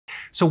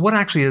So what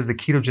actually is the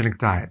ketogenic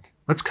diet?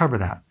 Let's cover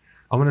that.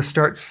 I'm going to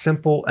start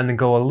simple and then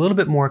go a little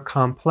bit more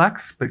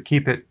complex, but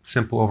keep it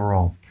simple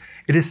overall.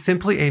 It is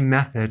simply a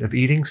method of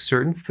eating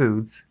certain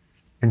foods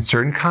in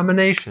certain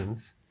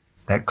combinations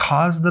that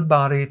cause the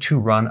body to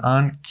run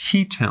on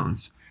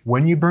ketones.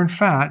 When you burn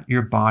fat,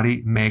 your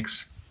body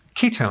makes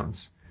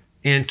ketones.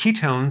 And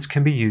ketones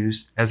can be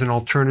used as an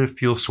alternative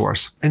fuel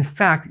source. In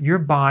fact, your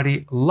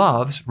body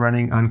loves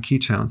running on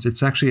ketones.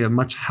 It's actually a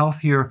much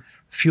healthier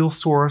fuel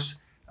source.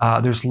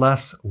 There's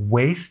less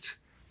waste.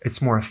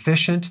 It's more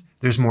efficient.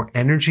 There's more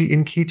energy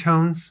in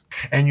ketones.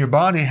 And your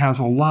body has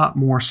a lot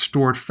more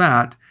stored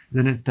fat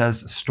than it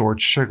does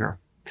stored sugar.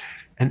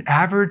 An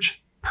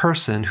average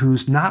person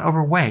who's not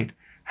overweight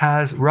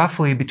has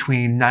roughly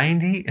between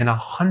 90 and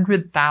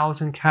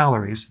 100,000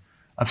 calories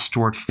of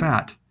stored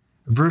fat,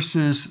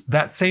 versus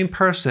that same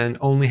person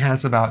only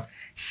has about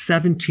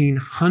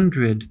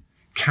 1,700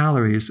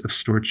 calories of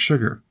stored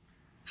sugar.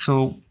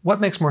 So what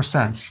makes more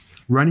sense?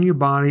 Running your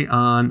body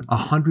on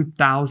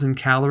 100,000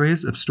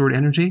 calories of stored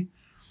energy,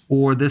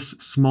 or this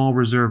small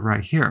reserve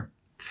right here?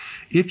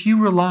 If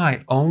you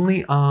rely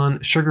only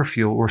on sugar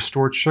fuel or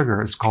stored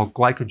sugar, it's called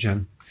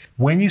glycogen,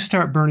 when you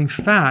start burning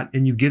fat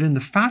and you get into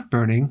fat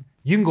burning,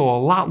 you can go a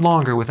lot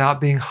longer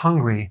without being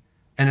hungry,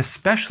 and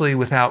especially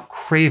without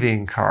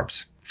craving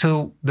carbs.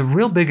 So the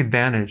real big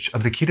advantage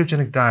of the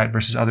ketogenic diet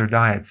versus other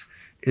diets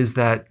is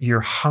that your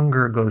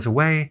hunger goes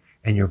away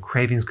and your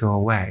cravings go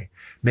away,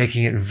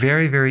 making it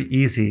very, very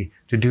easy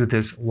to do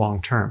this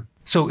long term.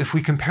 So if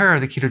we compare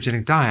the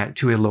ketogenic diet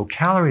to a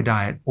low-calorie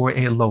diet or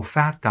a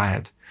low-fat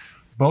diet,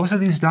 both of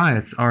these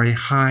diets are a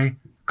high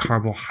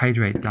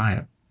carbohydrate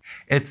diet.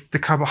 It's the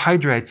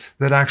carbohydrates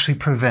that actually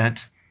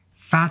prevent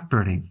fat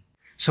burning.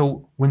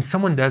 So when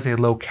someone does a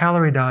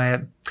low-calorie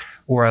diet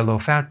or a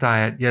low-fat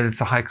diet, yet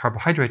it's a high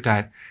carbohydrate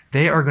diet,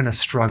 they are going to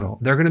struggle.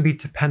 They're going to be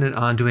dependent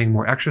on doing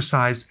more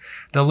exercise.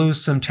 They'll lose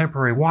some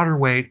temporary water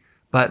weight,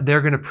 but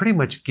they're going to pretty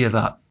much give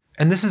up.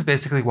 And this is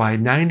basically why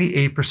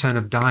 98%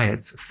 of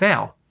diets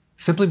fail,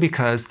 simply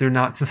because they're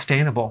not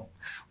sustainable.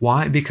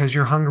 Why? Because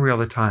you're hungry all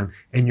the time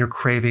and you're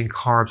craving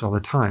carbs all the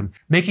time,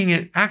 making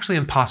it actually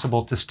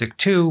impossible to stick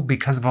to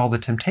because of all the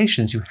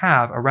temptations you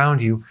have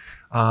around you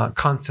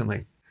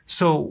constantly.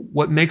 So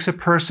what makes a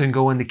person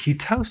go into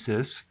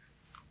ketosis,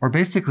 or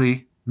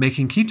basically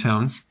making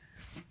ketones,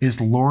 is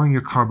lowering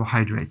your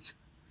carbohydrates.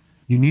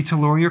 You need to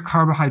lower your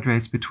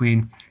carbohydrates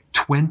between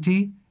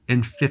 20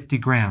 and 50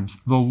 grams.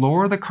 The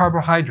lower the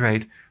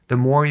carbohydrate, the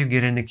more you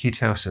get into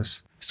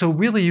ketosis. So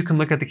really, you can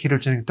look at the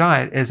ketogenic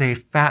diet as a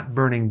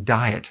fat-burning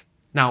diet.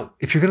 Now,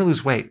 if you're going to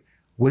lose weight,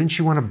 wouldn't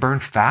you want to burn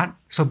fat?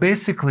 So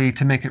basically,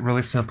 to make it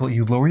really simple,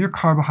 you lower your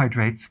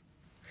carbohydrates.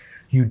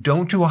 You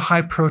don't do a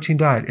high-protein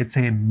diet. It's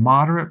a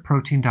moderate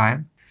protein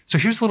diet. So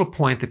here's a little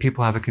point that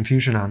people have a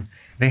confusion on.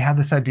 They have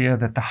this idea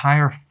that the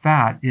higher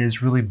fat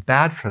is really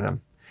bad for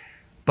them.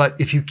 But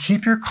if you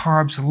keep your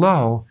carbs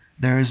low,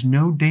 there is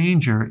no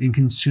danger in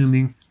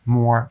consuming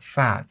more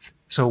fats.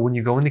 So when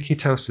you go into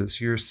ketosis,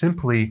 you're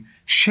simply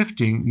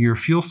shifting your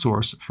fuel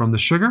source from the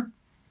sugar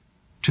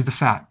to the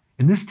fat.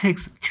 And this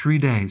takes 3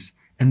 days.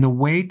 And the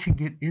way to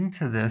get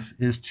into this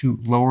is to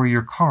lower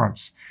your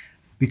carbs,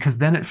 because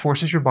then it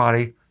forces your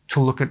body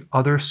to look at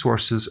other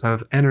sources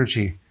of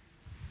energy.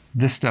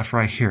 This stuff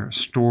right here,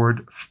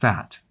 stored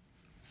fat.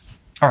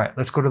 All right,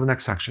 let's go to the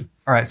next section.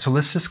 All right, so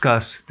let's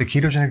discuss the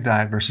ketogenic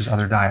diet versus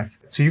other diets.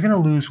 So you're going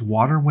to lose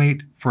water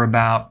weight for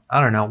about,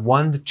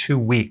 1 to 2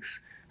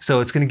 weeks. So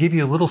it's going to give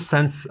you a little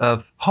sense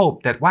of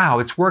hope that, wow,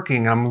 it's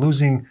working. I'm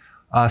losing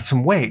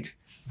some weight,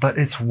 but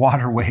it's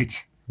water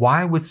weight.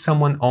 Why would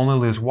someone only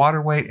lose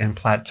water weight and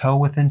plateau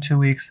within 2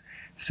 weeks?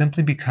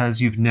 Simply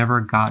because you've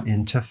never got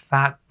into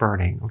fat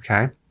burning,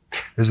 okay?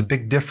 There's a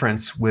big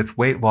difference with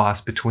weight loss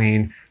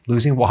between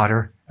losing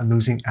water and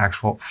losing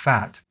actual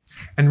fat.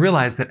 And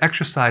realize that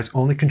exercise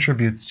only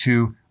contributes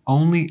to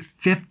only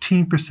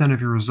 15% of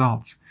your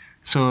results.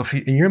 So if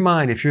in your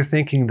mind, if you're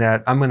thinking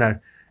that I'm going to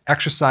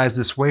exercise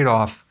this weight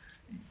off,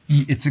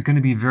 it's going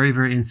to be very,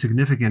 very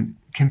insignificant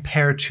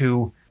compared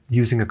to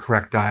using a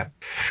correct diet.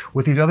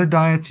 With these other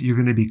diets, you're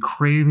going to be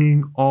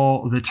craving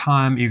all the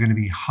time. You're going to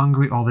be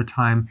hungry all the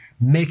time,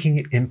 making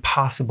it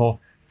impossible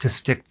to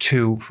stick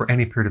to for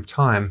any period of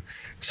time.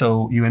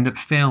 So you end up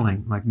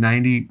failing. Like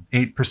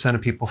 98%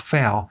 of people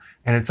fail,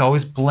 and it's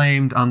always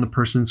blamed on the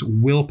person's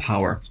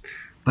willpower.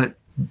 But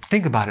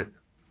think about it.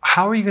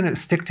 How are you going to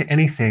stick to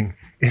anything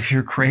if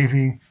you're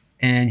craving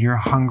and you're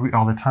hungry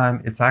all the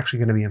time? It's actually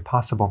going to be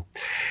impossible.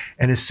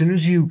 And as soon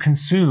as you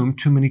consume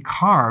too many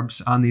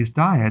carbs on these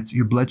diets,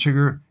 your blood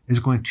sugar is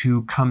going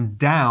to come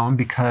down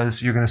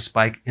because you're going to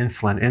spike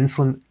insulin.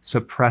 Insulin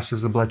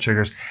suppresses the blood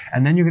sugars,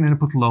 and then you're going to end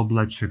up with low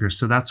blood sugars.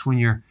 So that's when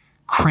you're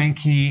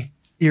cranky,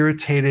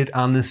 irritated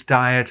on this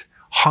diet,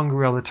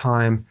 hungry all the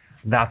time.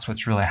 That's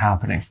what's really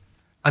happening.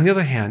 On the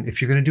other hand,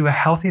 if you're going to do a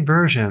healthy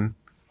version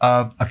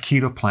of a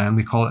keto plan,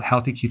 we call it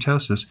healthy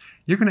ketosis,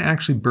 you're going to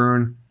actually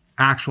burn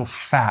actual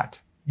fat.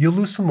 You'll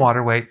lose some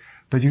water weight,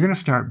 but you're going to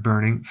start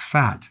burning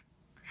fat.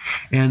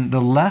 And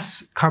the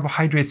less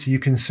carbohydrates you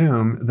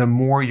consume, the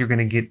more you're going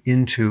to get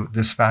into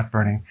this fat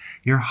burning.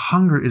 Your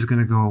hunger is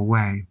going to go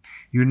away.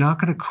 You're not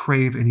going to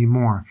crave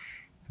anymore.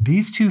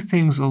 These two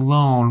things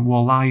alone will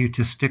allow you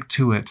to stick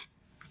to it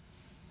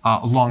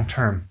long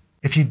term.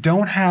 If you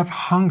don't have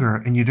hunger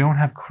and you don't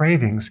have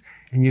cravings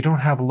and you don't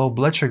have low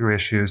blood sugar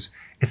issues,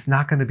 it's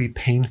not going to be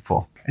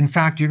painful. In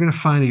fact, you're going to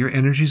find that your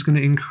energy is going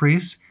to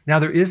increase. Now,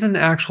 there is an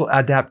actual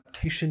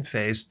adaptation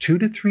phase, 2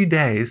 to 3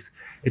 days.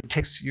 It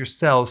takes your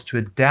cells to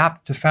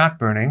adapt to fat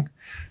burning.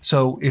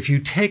 So if you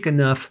take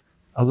enough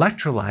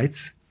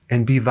electrolytes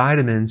and B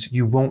vitamins,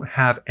 you won't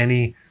have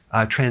any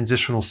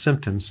transitional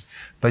symptoms.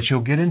 But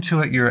you'll get into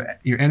it, your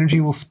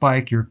energy will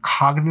spike, your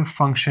cognitive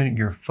function,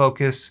 your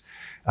focus,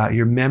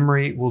 your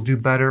memory will do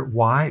better.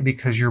 Why?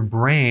 Because your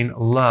brain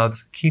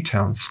loves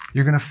ketones.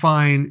 You're going to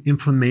find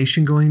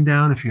inflammation going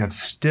down. If you have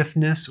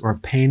stiffness or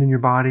pain in your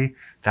body,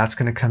 that's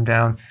going to come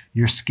down.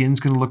 Your skin's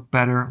going to look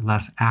better,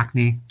 less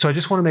acne. So I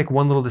just want to make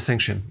one little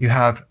distinction. You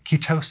have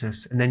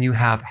ketosis, and then you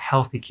have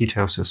healthy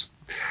ketosis.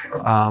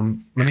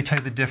 Let me tell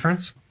you the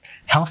difference.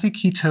 Healthy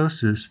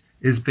ketosis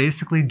is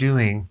basically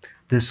doing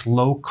this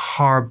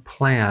low-carb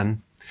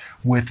plan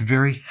with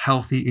very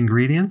healthy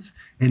ingredients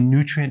and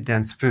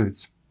nutrient-dense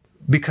foods.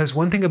 Because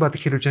one thing about the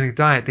ketogenic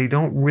diet, they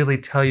don't really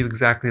tell you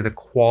exactly the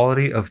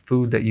quality of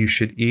food that you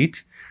should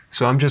eat.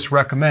 So I'm just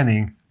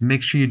recommending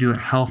make sure you do it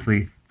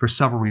healthy for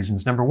several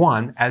reasons. Number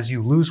one, as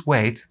you lose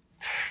weight,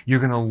 you're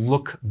going to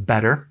look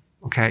better,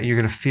 okay? You're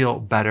going to feel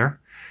better,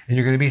 and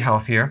you're going to be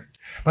healthier.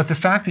 But the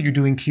fact that you're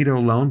doing keto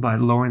alone by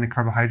lowering the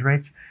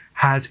carbohydrates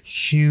has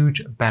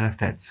huge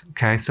benefits,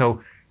 okay?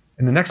 So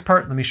in the next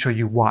part, let me show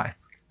you why.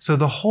 So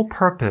the whole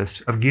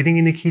purpose of getting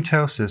into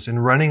ketosis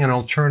and running an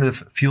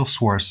alternative fuel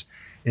source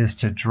is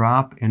to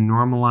drop and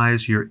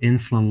normalize your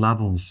insulin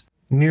levels.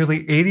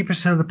 Nearly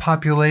 80% of the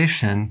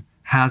population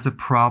has a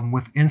problem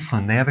with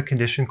insulin. They have a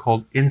condition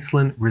called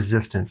insulin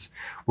resistance,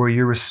 where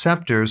your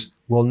receptors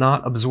will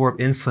not absorb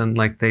insulin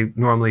like they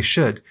normally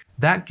should.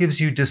 That gives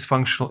you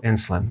dysfunctional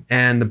insulin,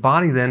 and the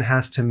body then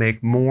has to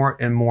make more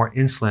and more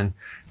insulin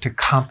to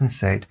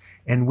compensate.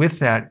 And with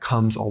that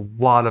comes a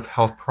lot of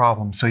health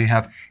problems. So you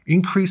have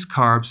increased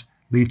carbs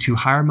lead to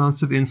higher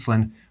amounts of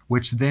insulin,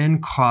 which then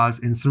cause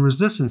insulin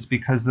resistance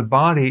because the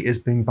body is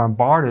being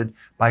bombarded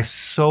by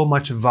so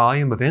much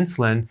volume of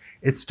insulin,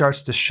 it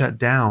starts to shut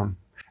down.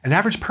 An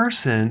average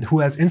person who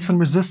has insulin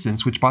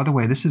resistance, which by the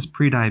way, this is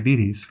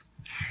pre-diabetes,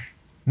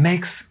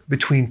 makes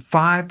between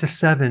 5 to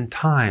 7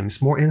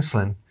 times more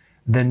insulin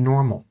than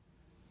normal.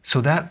 So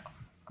that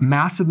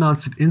massive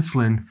amounts of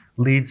insulin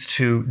leads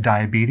to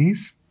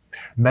diabetes,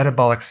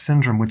 metabolic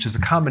syndrome, which is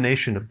a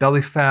combination of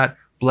belly fat,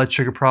 blood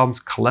sugar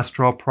problems,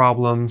 cholesterol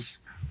problems.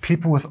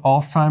 People with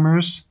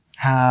Alzheimer's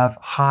have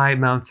high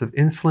amounts of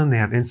insulin. They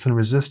have insulin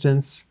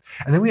resistance.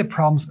 And then we have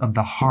problems of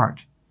the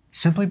heart,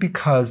 simply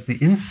because the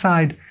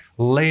inside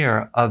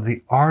layer of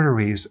the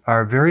arteries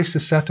are very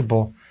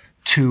susceptible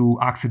to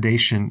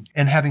oxidation.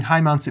 And having high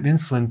amounts of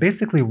insulin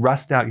basically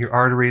rust out your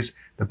arteries.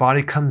 The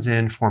body comes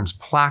in, forms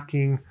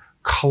plaquing,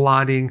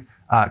 clotting,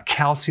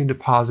 calcium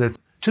deposits,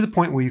 to the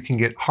point where you can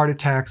get heart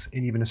attacks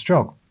and even a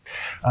stroke.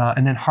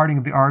 And then hardening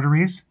of the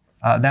arteries,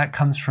 that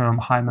comes from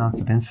high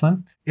amounts of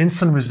insulin.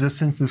 Insulin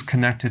resistance is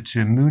connected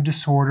to mood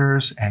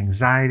disorders,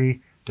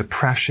 anxiety,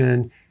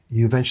 depression.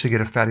 You eventually get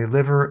a fatty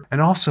liver,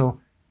 and also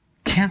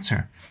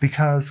cancer,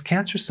 because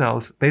cancer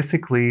cells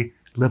basically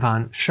live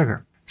on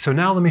sugar. So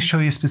now let me show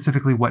you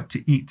specifically what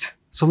to eat.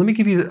 So let me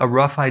give you a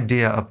rough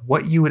idea of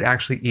what you would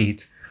actually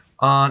eat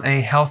on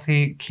a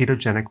healthy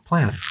ketogenic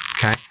plan,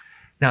 okay?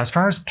 Now, as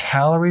far as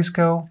calories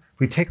go, if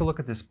we take a look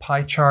at this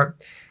pie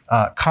chart,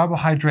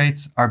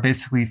 carbohydrates are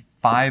basically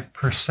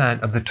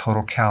 5% of the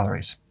total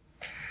calories.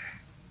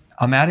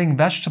 I'm adding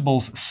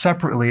vegetables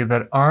separately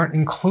that aren't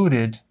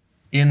included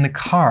in the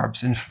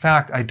carbs. In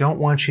fact, I don't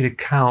want you to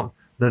count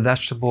the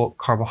vegetable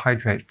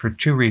carbohydrate for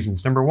 2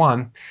 reasons. Number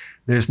one,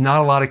 there's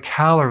not a lot of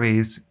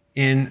calories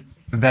in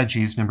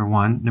veggies, number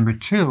one. Number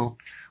two,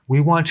 we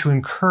want to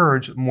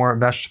encourage more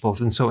vegetables.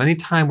 And so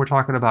anytime we're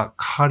talking about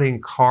cutting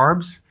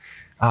carbs,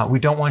 we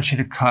don't want you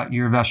to cut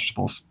your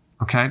vegetables,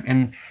 okay?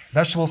 And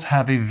vegetables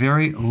have a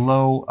very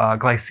low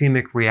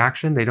glycemic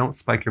reaction. They don't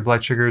spike your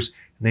blood sugars,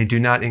 and they do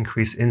not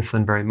increase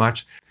insulin very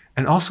much.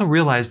 And also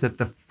realize that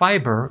the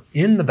fiber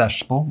in the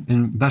vegetable,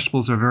 and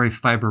vegetables are very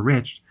fiber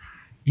rich,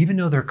 even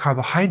though they're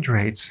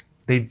carbohydrates,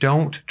 they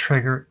don't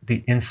trigger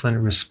the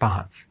insulin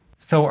response.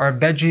 So our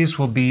veggies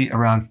will be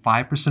around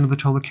 5% of the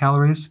total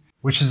calories,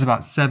 which is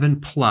about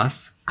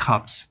 7+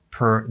 cups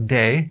per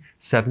day,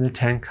 7 to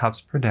 10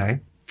 cups per day.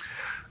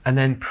 And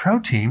then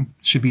protein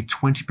should be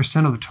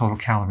 20% of the total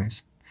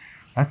calories.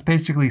 That's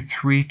basically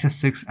 3 to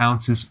 6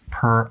 ounces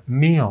per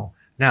meal.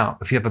 Now,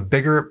 if you have a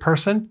bigger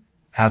person,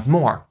 have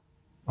more.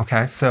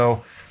 Okay,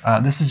 so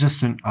this is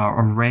just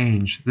a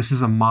range. This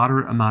is a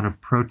moderate amount of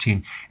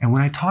protein. And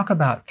when I talk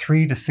about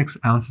 3 to 6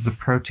 ounces of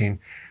protein,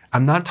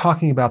 I'm not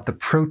talking about the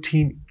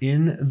protein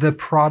in the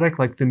product,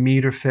 like the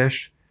meat or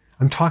fish.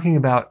 I'm talking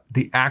about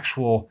the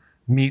actual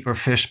meat or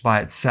fish by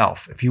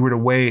itself. If you were to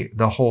weigh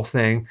the whole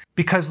thing,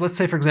 because let's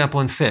say, for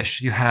example, in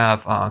fish, you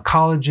have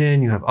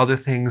collagen, you have other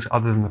things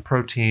other than the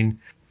protein.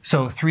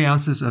 So 3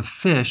 ounces of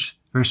fish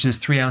versus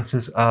 3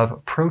 ounces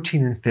of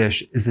protein in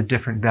fish is a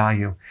different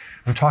value.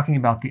 I'm talking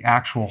about the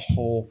actual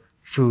whole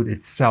food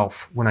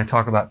itself when I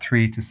talk about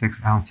 3 to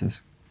 6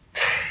 ounces.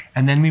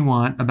 And then we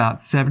want about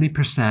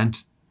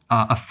 70%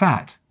 of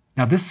fat.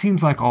 Now this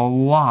seems like a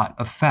lot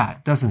of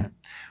fat, doesn't it?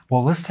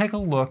 Well, let's take a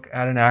look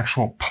at an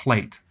actual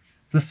plate.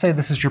 Let's say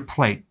this is your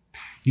plate.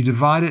 You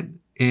divide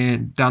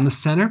it down the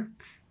center,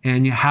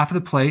 and half of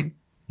the plate,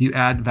 you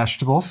add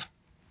vegetables,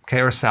 okay,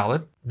 or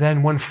salad.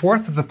 Then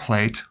 1/4 of the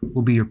plate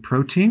will be your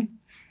protein,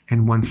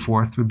 and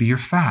 1/4 would be your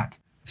fat.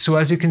 So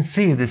as you can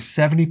see, this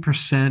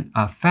 70%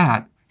 of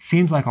fat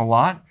seems like a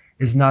lot,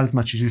 is not as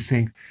much as you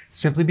think,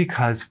 simply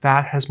because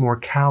fat has more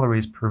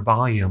calories per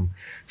volume.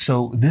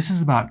 So this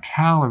is about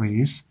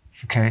calories,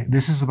 okay?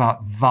 This is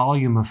about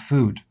volume of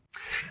food.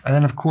 And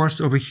then of course,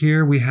 over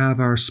here, we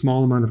have our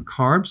small amount of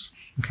carbs,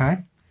 okay?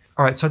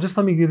 All right, so just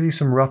let me give you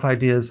some rough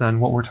ideas on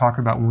what we're talking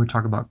about when we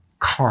talk about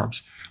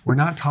carbs. We're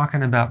not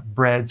talking about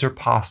breads or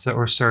pasta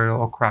or cereal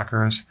or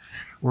crackers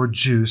or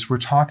juice. We're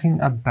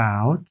talking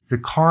about the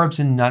carbs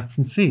in nuts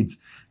and seeds.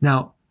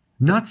 Now,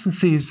 nuts and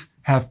seeds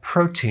have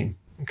protein,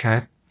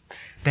 okay?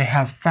 They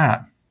have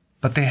fat,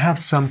 but they have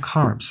some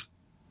carbs.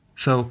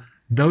 So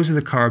those are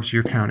the carbs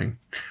you're counting.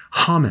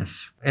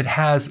 Hummus, it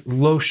has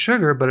low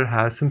sugar, but it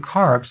has some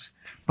carbs.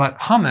 But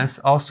hummus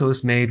also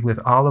is made with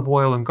olive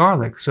oil and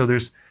garlic, so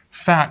there's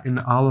fat in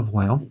the olive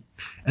oil.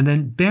 And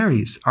then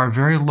berries are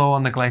very low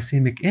on the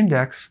glycemic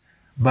index,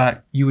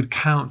 but you would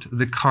count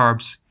the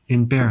carbs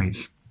in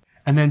berries.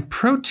 And then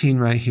protein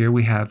right here,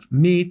 we have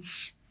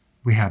meats,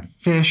 we have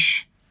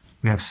fish,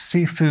 we have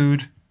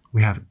seafood,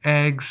 we have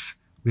eggs,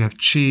 we have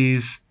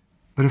cheese.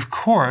 But of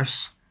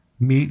course,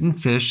 meat and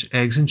fish,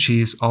 eggs and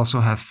cheese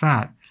also have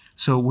fat.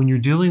 So when you're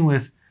dealing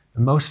with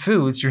most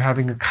foods, you're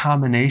having a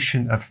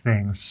combination of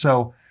things.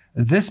 So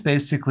this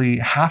basically,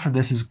 half of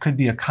this could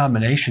be a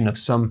combination of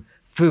some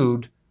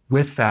food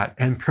with fat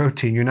and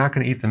protein. You're not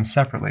going to eat them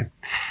separately.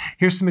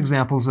 Here's some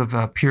examples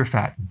of pure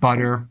fat: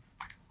 butter,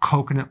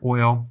 coconut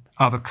oil,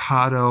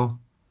 avocado.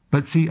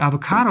 But see,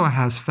 avocado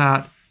has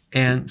fat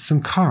and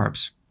some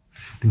carbs.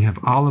 Then you have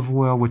olive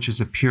oil, which is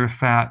a pure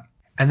fat.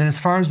 And then as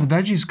far as the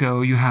veggies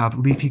go, you have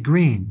leafy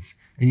greens,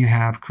 and you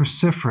have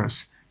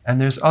cruciferous, and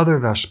there's other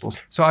vegetables.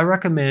 So I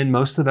recommend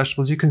most of the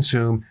vegetables you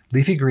consume,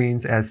 leafy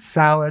greens, as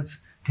salads.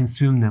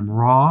 Consume them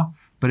raw.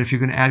 But if you're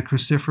going to add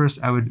cruciferous,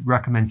 I would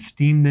recommend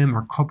steam them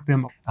or cook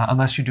them,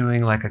 unless you're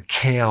doing like a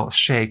kale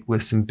shake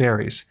with some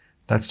berries.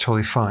 That's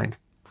totally fine.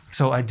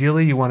 So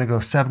ideally, you want to go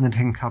 7 to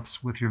 10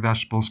 cups with your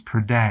vegetables per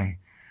day.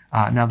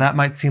 Now that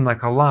might seem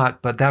like a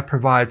lot, but that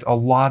provides a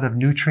lot of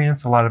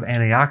nutrients, a lot of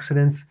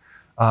antioxidants,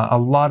 a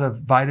lot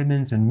of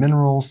vitamins and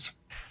minerals.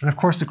 And of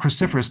course, the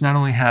cruciferous not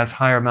only has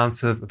higher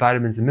amounts of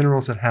vitamins and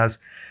minerals, it has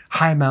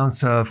high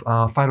amounts of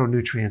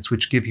phytonutrients,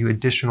 which give you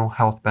additional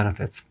health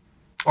benefits.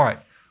 All right,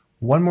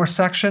 one more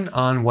section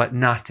on what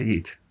not to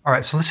eat. All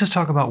right, so let's just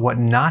talk about what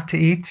not to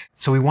eat.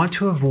 So we want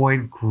to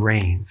avoid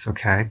grains,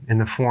 okay, in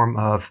the form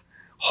of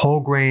whole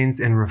grains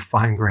and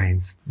refined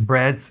grains.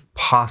 Breads,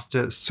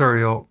 pasta,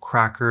 cereal,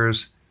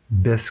 crackers,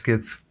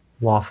 biscuits,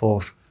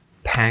 waffles,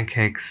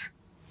 pancakes.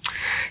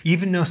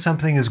 Even though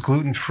something is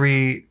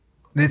gluten-free,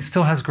 it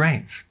still has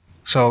grains.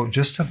 So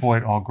just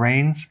avoid all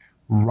grains.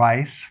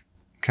 Rice,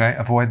 okay,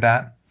 avoid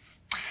that.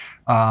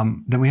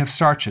 Then we have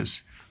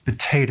starches,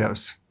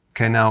 potatoes.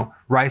 Okay, now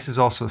rice is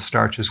also a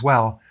starch as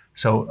well.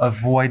 So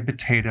avoid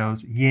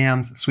potatoes,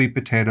 yams, sweet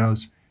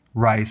potatoes,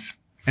 rice,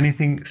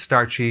 anything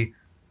starchy,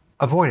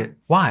 avoid it.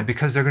 Why?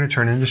 Because they're going to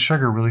turn into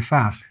sugar really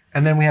fast.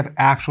 And then we have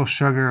actual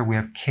sugar, we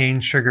have cane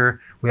sugar,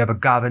 we have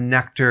agave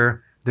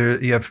nectar,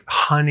 you have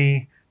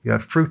honey, you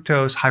have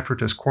fructose, high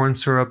fructose corn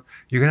syrup.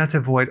 You're going to have to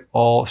avoid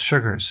all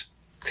sugars.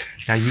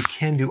 Now you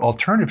can do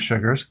alternative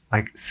sugars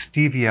like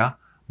stevia,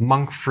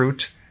 monk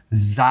fruit,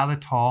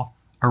 xylitol,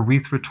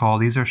 erythritol.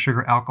 These are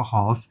sugar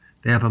alcohols.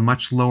 They have a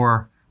much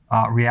lower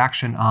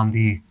reaction on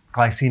the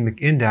glycemic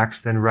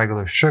index than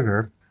regular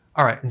sugar.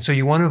 All right, and so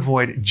you want to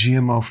avoid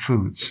GMO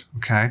foods,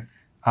 okay?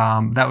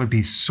 That would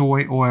be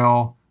soy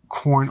oil,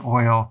 corn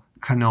oil,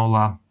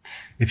 canola.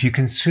 If you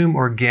consume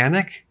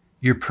organic,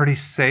 you're pretty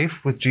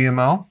safe with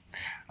GMO.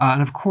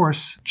 And of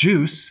course,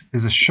 juice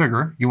is a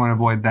sugar. You want to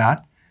avoid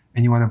that.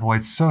 And you want to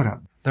avoid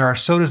soda. There are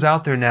sodas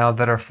out there now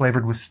that are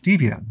flavored with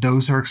stevia.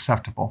 Those are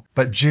acceptable.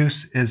 But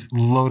juice is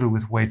loaded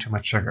with way too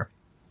much sugar.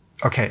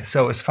 Okay,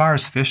 so as far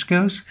as fish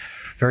goes,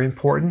 very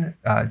important.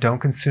 Don't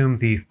consume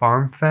the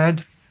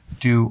farm-fed.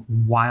 Do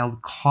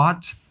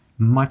wild-caught.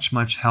 Much,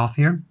 much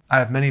healthier. I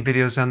have many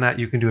videos on that.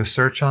 You can do a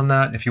search on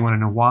that if you want to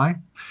know why.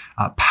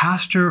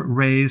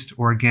 Pasture-raised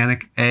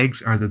organic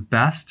eggs are the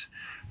best.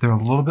 They're a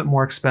little bit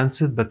more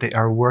expensive, but they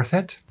are worth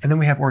it. And then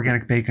we have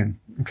organic bacon.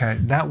 Okay,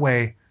 that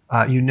way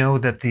you know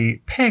that the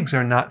pigs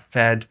are not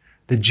fed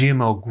the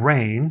GMO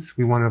grains.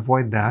 We want to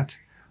avoid that.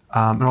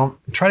 And I'll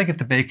try to get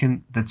the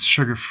bacon that's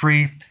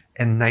sugar-free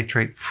and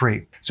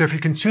nitrate-free. So if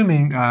you're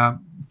consuming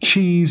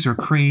cheese or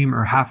cream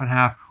or half and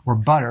half or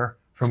butter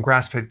from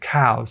grass-fed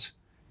cows,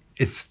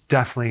 it's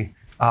definitely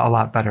a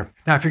lot better.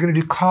 Now, if you're going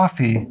to do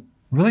coffee,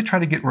 really try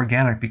to get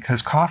organic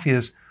because coffee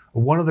is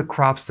one of the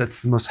crops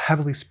that's the most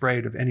heavily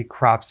sprayed of any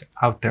crops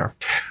out there.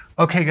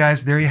 Okay,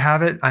 guys, there you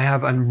have it. I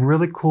have a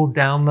really cool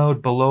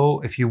download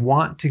below if you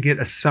want to get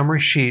a summary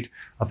sheet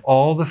of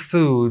all the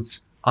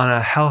foods on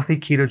a healthy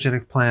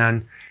ketogenic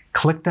plan.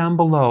 Click down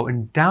below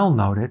and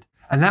download it.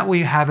 And that way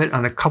you have it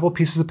on a couple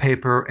pieces of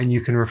paper and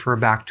you can refer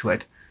back to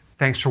it.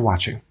 Thanks for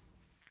watching.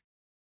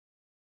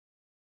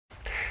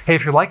 Hey,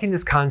 if you're liking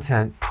this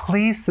content,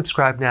 please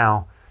subscribe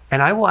now,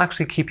 and I will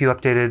actually keep you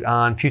updated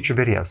on future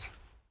videos.